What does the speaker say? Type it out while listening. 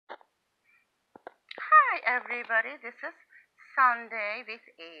everybody, this is Sunday with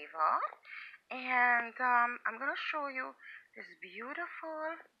Ava, and I'm gonna show you this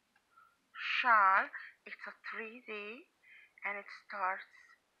beautiful shawl. It's a 3D and it starts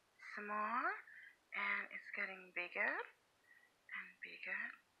small and it's getting bigger and bigger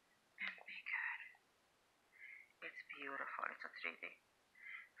and bigger. It's beautiful. It's a 3D,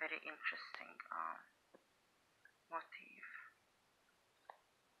 very interesting motif.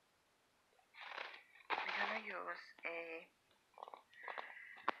 We're gonna use a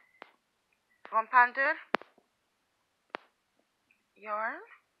 1-pounder yarn.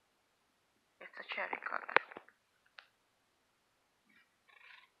 It's a cherry color.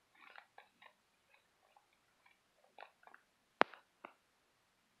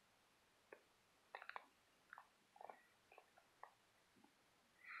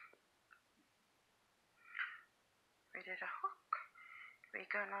 We did a hook.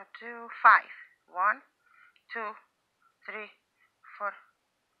 We're gonna do 5. 1, 2, 3, 4,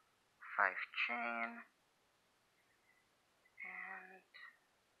 5 chain, and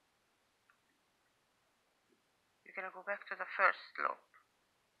you're gonna go back to the first loop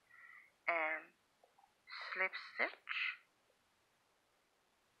and slip stitch.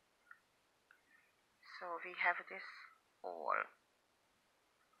 So we have this hole.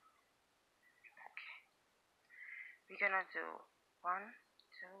 Okay. We're gonna do 1,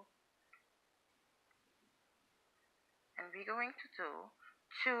 2, and we're going to do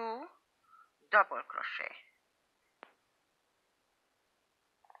 2 double crochet.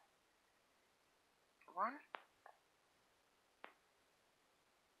 1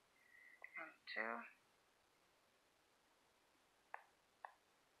 and 2.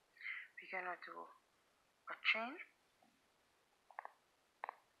 We're gonna do a chain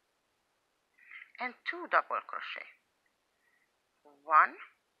and 2 double crochet. 1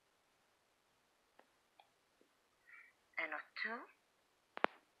 and a 2,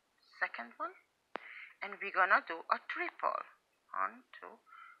 second one, and we're gonna do a triple. 1, 2,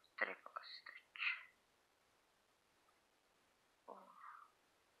 triple stitch.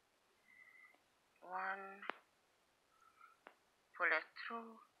 1, pull it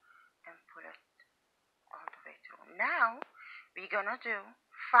through and pull it all the way through. Now we're gonna do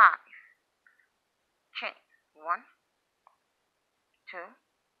 5 chain. 1, 2,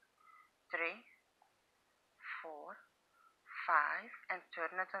 3, 4, 5, and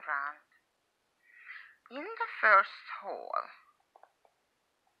turn it around. In the first hole,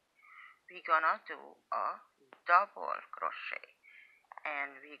 we're gonna do a double crochet,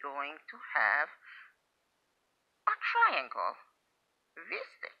 and we're going to have a triangle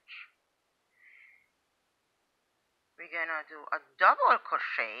V-stitch. We're gonna do a double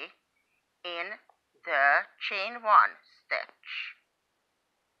crochet in the chain 1 stitch.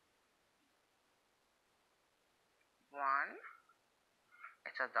 1,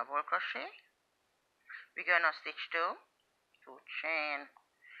 it's a double crochet. We're gonna stitch 2 chain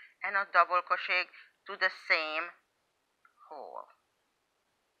and a double crochet to the same hole.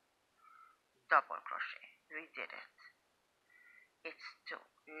 Double crochet. We did it. It's 2.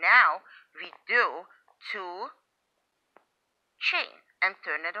 Now we do 2 chain and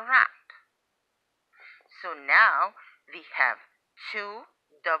turn it around. So now we have 2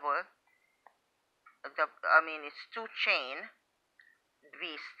 double, it's 2 chain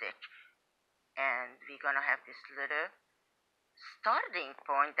V-stitch, and we're gonna have this little starting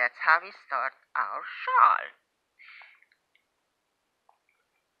point. That's how we start our shawl.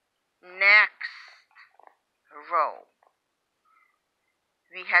 Next row,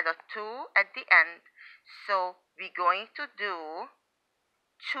 we had a 2 at the end, so we're going to do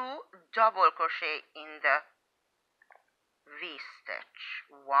 2 double crochet in the V-stitch.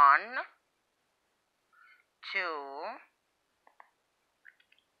 1, 2,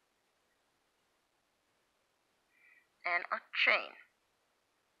 and a chain.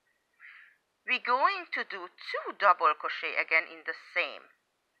 We're going to do 2 double crochet again in the same.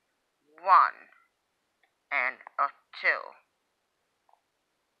 1 and a 2.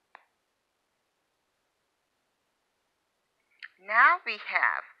 Now we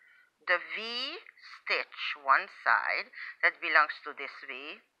have the V-stitch one side that belongs to this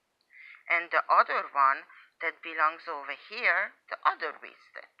V, and the other one that belongs over here, the other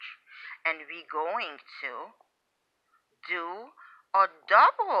V-stitch. And we're going to do a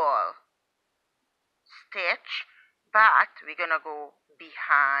double stitch, but we're gonna go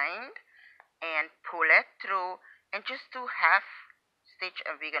behind and pull it through and just do half stitch,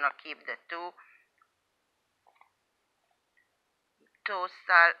 and we're gonna keep the two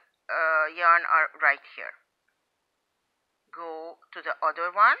yarn are right here. Go to the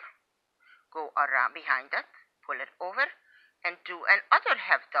other one, go around behind it, pull it over, and do another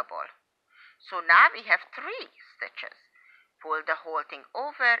half double. So now we have 3 stitches. Pull the whole thing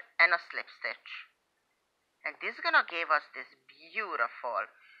over and a slip stitch. And this is gonna give us this beautiful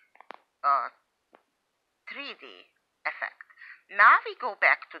 3D effect. Now we go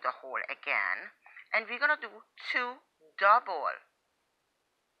back to the hole again, and we're gonna do 2 double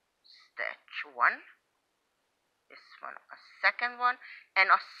stitch. One, this one, a second one, and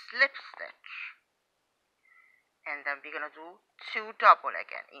a slip stitch. And then we're gonna do 2 double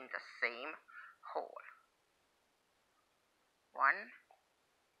again in the same hole. 1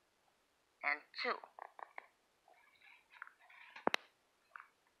 and 2.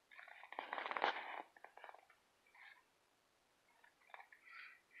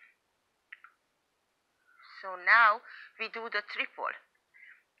 So now we do the triple.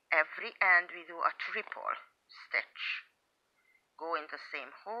 Every end we do a triple stitch. Go in the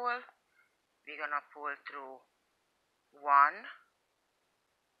same hole. We're gonna pull through 1,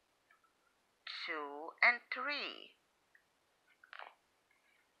 2, and 3.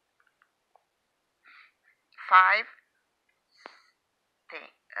 5,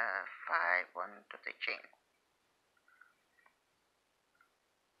 5, 1, 2, 3, chain.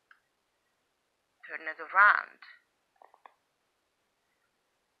 Turn it around.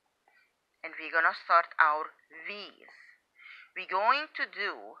 And we're gonna start our V's. We're going to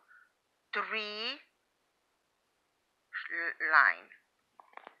do 3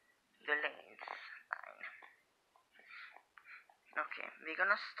 the lanes line. Okay, we're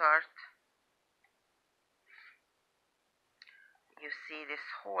gonna start. You see this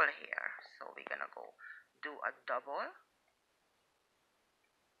hole here, so we're gonna go do a double.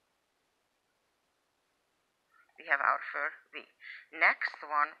 We have our first V. Next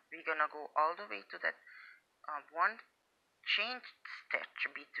one, we're gonna go all the way to that one chain stitch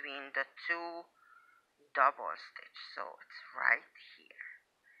between the 2 double stitch. So it's right here.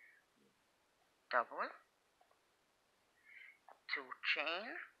 Double, 2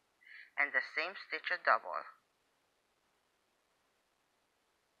 chain, and the same stitch a double.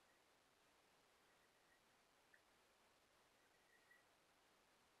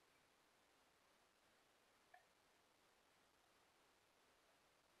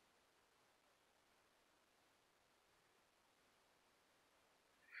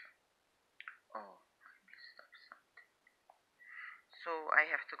 Oh, I messed up something. So I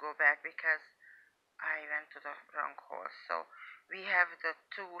have to go back because I went to the wrong hole. So we have the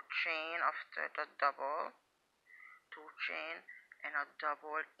 2 chain after the double, 2 chain, and a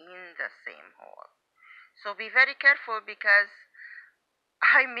double in the same hole. So be very careful because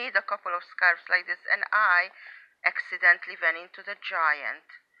I made a couple of scarves like this and I accidentally went into the giant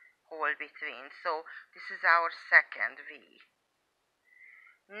hole between. So this is our second V.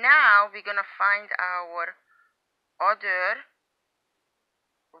 Now we're gonna find our other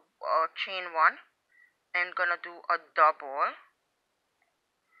chain 1 and gonna do a double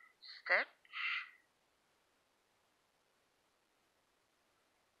stitch,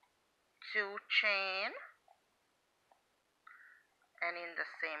 2 chain, and in the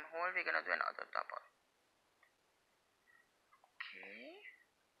same hole we're gonna do another double. Okay,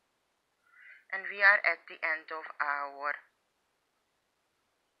 and we are at the end of our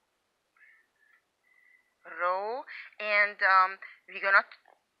row, and we're gonna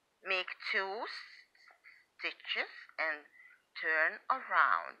make 2 stitches and turn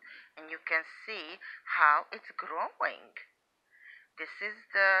around, and you can see how it's growing. This is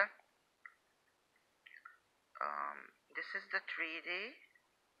the 3D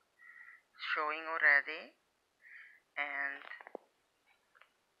showing already, and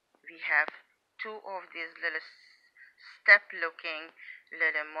we have 2 of these little step looking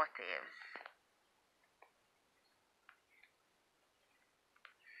little motifs.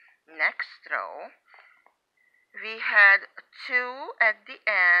 Next row we had 2 at the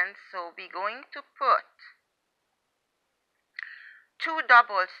end, so we're going to put 2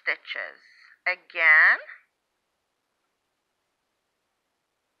 double stitches again,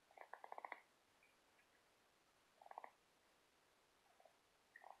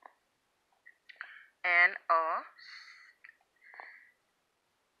 and a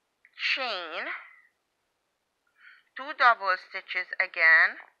chain, 2 double stitches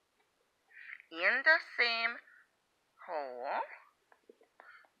again in the same hole,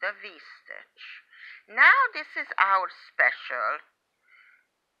 the V stitch. Now this is our special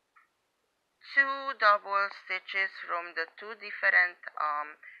 2 double stitches from the 2 different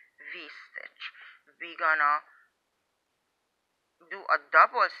V stitch. We're gonna do a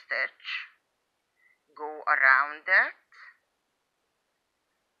double stitch, go around it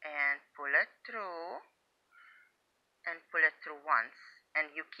and pull it through and pull it through once,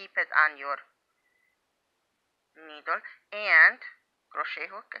 and you keep it on your needle and crochet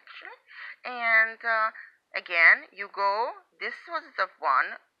hook actually, and again you go, this was the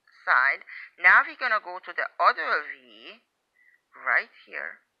one side, now we're gonna go to the other V right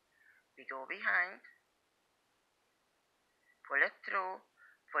here. We go behind, pull it through,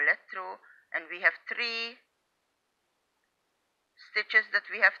 and we have 3 stitches that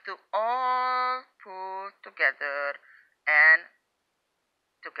we have to all pull together and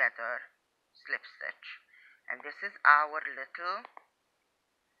together, slip stitch, and this is our little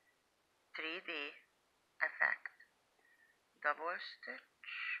 3D effect. Double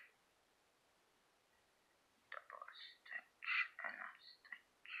stitch, double stitch, and a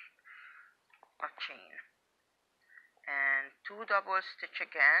stitch, a chain, and 2 double stitch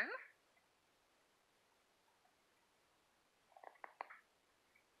again,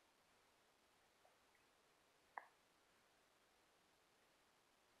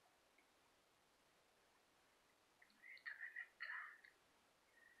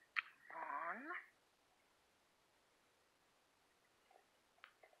 one,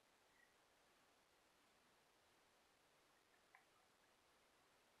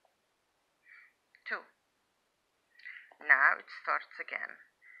 2. Now it starts again.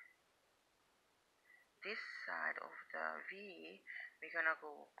 This side of the V, we're gonna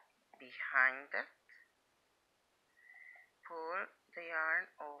go behind it, pull the yarn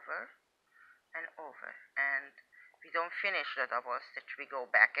over and over, and we don't finish the double stitch, we go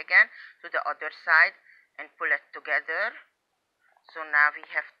back again to the other side and pull it together. So now we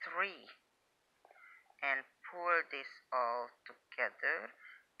have 3, and pull this all together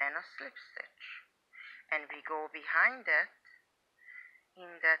and a slip stitch, and we go behind it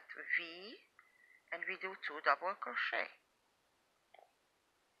in that V, and we do 2 double crochet,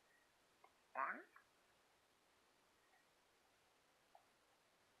 1,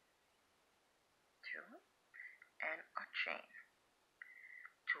 2, and a chain,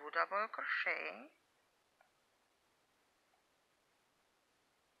 2 double crochet,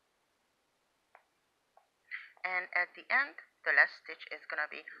 and at the end the last stitch is gonna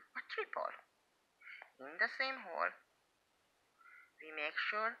be a triple. In the same hole, we make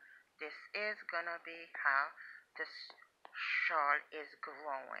sure this is gonna be how this shawl is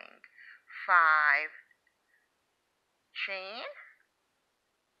growing. 5 chain,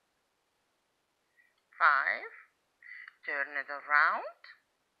 5, turn it around,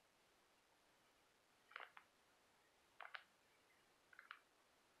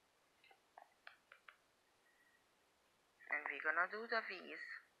 and we're gonna do the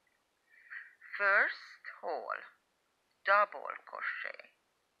V's. First hole, double crochet.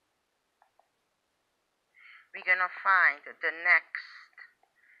 We're gonna find the next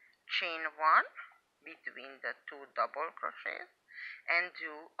chain 1 between the 2 double crochets and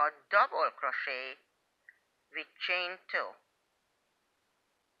do a double crochet with chain 2.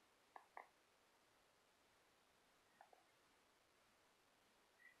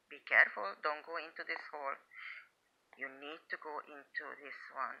 Be careful, don't go into this hole. You need to go into this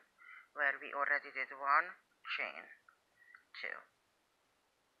one where we already did 1 chain 2,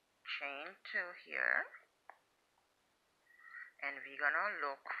 chain 2 here, and we're gonna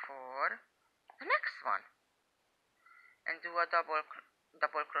look for the next one and do a double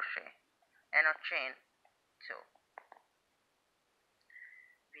crochet and a chain 2.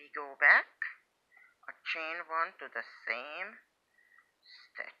 We go back, a chain 1 to the same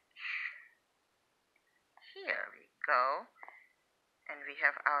stitch. Here we go, and we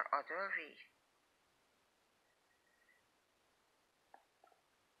have our other V.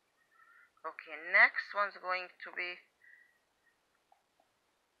 Okay, next one's going to be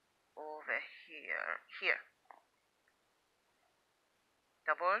over here,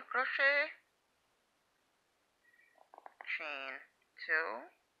 double crochet, chain 2,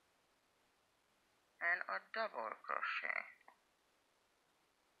 and a double crochet,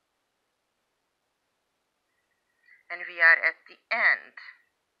 and we are at the end.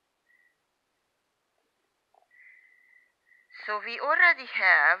 So we already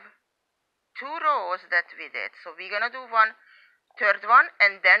have 2 rows that we did, so we're gonna do 1/3 one,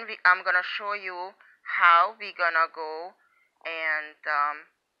 and then I'm gonna show you how we're gonna go and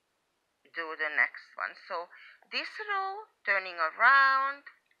do the next one. So this row, turning around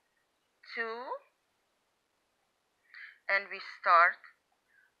 2, and we start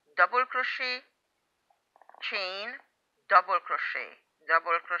double crochet, chain, double crochet,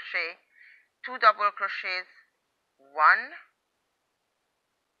 2 double crochets, 1,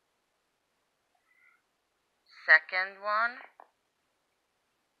 second one,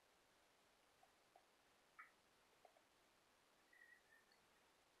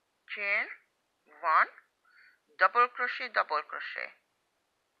 chain, 1, double crochet, double crochet.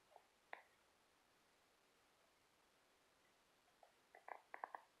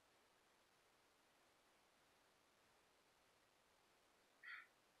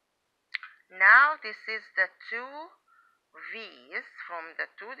 Now this is the 2 V's from the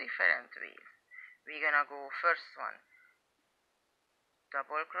 2 different V's. We're gonna go first one,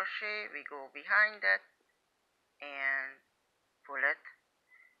 double crochet, we go behind it and pull it.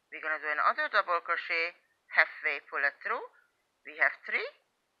 We're gonna do another double crochet, halfway pull it through. We have 3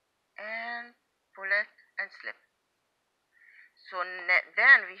 and pull it and slip. So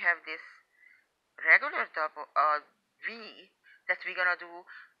then we have this regular double V that we're gonna do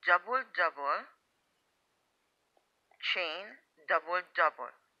double double chain, double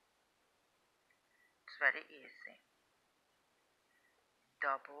double. It's very easy.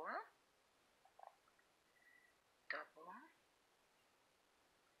 Double, double,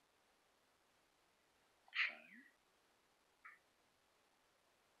 chain,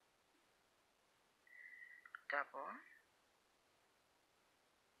 double,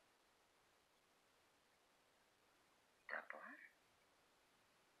 double,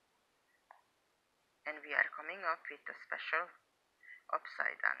 and we are coming up with a special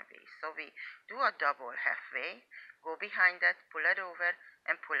upside down V. So we do a double halfway, go behind it, pull it over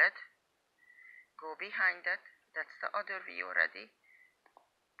and pull it, go behind it, that's the other V already,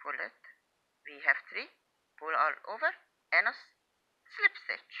 pull it, we have 3, pull all over and a slip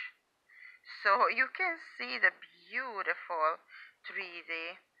stitch. So you can see the beautiful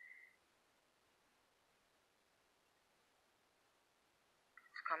 3D.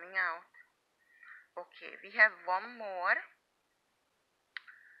 It's coming out. Okay, we have one more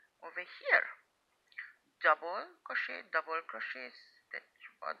over here. Double crochet stitch,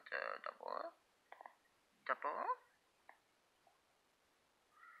 but double, double,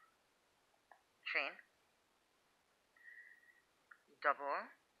 chain, double,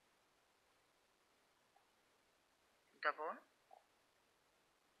 double,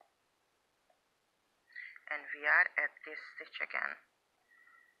 and we are at this stitch again.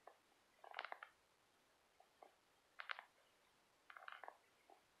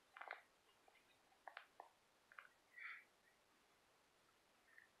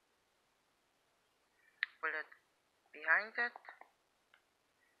 Pull it behind it,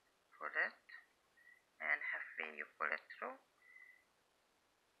 pull it, and halfway you pull it through.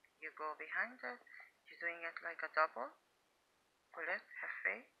 You go behind it, you're doing it like a double, pull it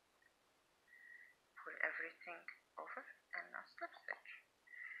halfway, pull everything over and a slip stitch.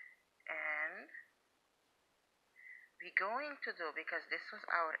 And we're going to do, because this was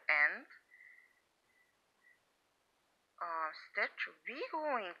our end stitch, we're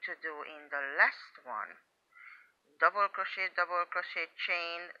going to do in the last one double crochet,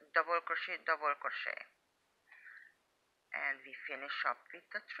 chain, double crochet, and we finish up with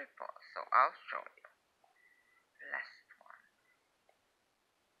the triple. So I'll show you. Last one,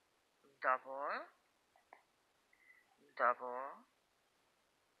 double, double,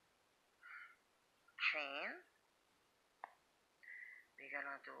 chain, we're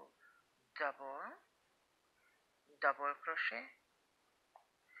gonna do double, double crochet,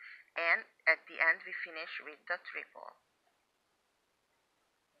 and at the end we finish with the triple.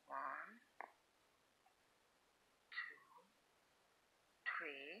 1, 2,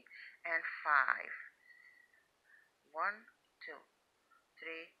 3, and 5. 1, 2,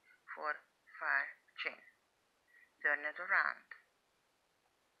 3, 4, 5, chain. Turn it around.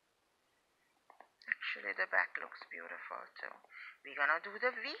 Actually the back looks beautiful too. We're gonna do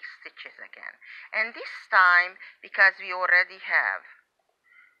the V stitches again, and this time, because we already have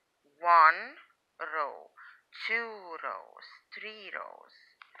 1 row, 2 rows, 3 rows,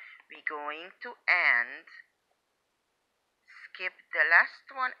 we're going to end, skip the last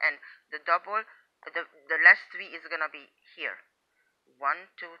one, and the double, the last V is gonna be here.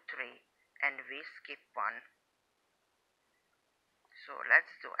 1, 2, 3, and we skip 1. So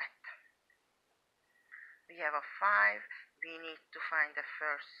let's do it. We have a 5, we need to find the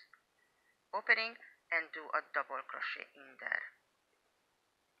first opening and do a double crochet in there.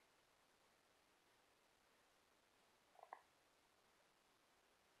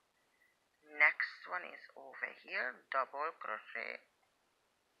 Next one is over here, double crochet,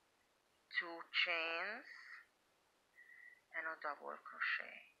 2 chains, and a double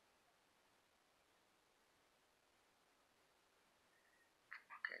crochet.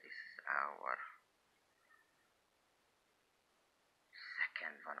 Okay, this is our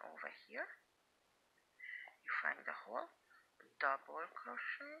second one over here. You find the hole, double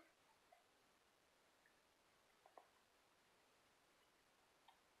crochet,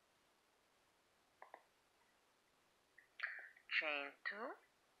 chain 2,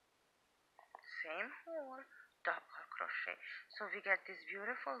 same hole, double crochet. So we get these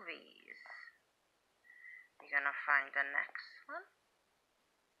beautiful V's. We're gonna find the next one.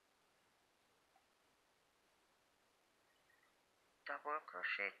 Double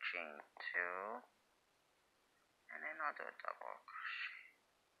crochet, chain 2, and another double crochet.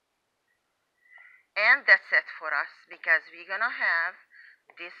 And that's it for us, because we're gonna have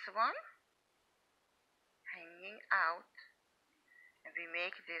this one hanging out, and we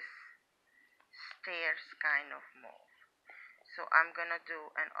make this stairs kind of move. So I'm gonna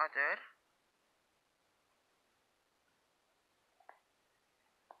do another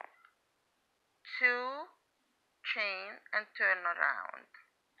two chain and turn around.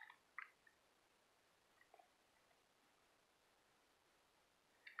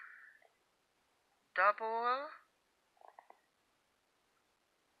 Double,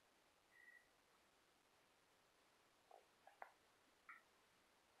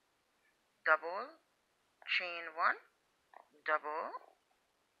 double, chain 1, double,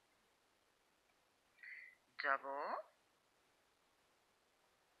 double.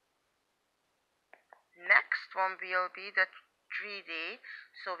 Next one will be the 3D.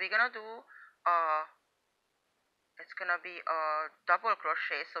 So we're gonna do it's gonna be a double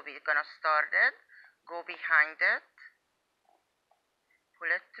crochet. So we're gonna start it, go behind it, pull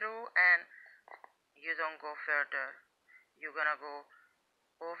it through, and you don't go further. You're gonna go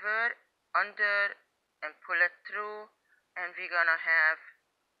over, under, and pull it through, and we're gonna have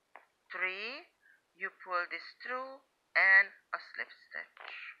 3. You pull this through and a slip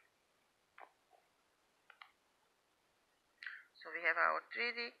stitch. So we have our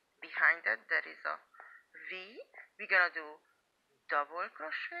 3D. Behind it there is a V. We're gonna do double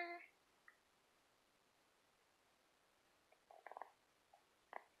crochet,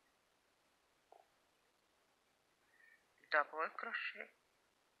 double crochet,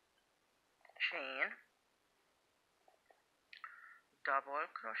 chain, double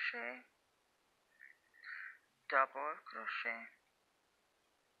crochet, double crochet,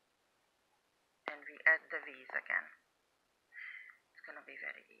 and we add the V's again. It's gonna be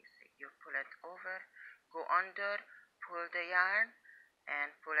very easy. You pull it over, go under, pull the yarn,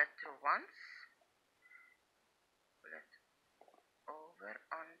 and pull it through once, pull it over,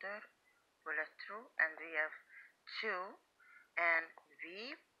 under, pull it through, and we have 2, and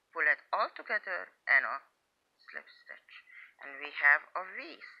we pull it all together and a slip stitch, and we have a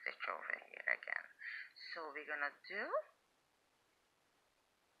V stitch over here again. So we're gonna do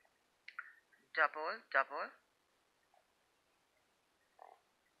double, double,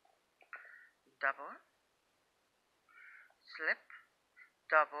 double, slip,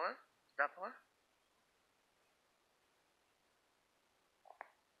 double, double,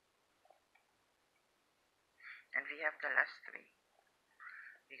 and we have the last 3.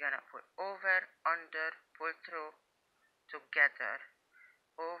 We're gonna pull over, under, pull through, together,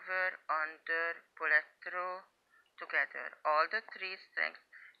 over, under, pull it through, together, all the 3 strings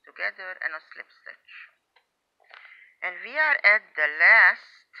together, and a slip stitch. And we are at the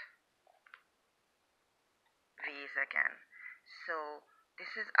last V's again. So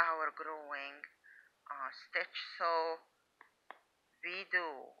this is our growing stitch. So we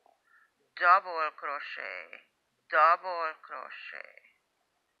do double crochet, double crochet,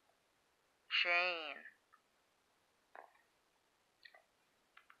 chain,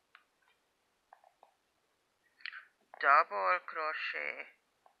 double crochet,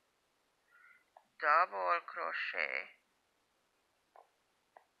 double crochet,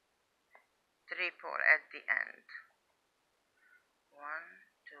 triple at the end. 1,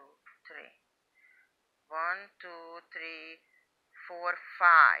 2, 3. 1, 2, 3, 4,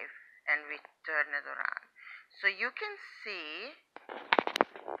 5, and we turn it around. So you can see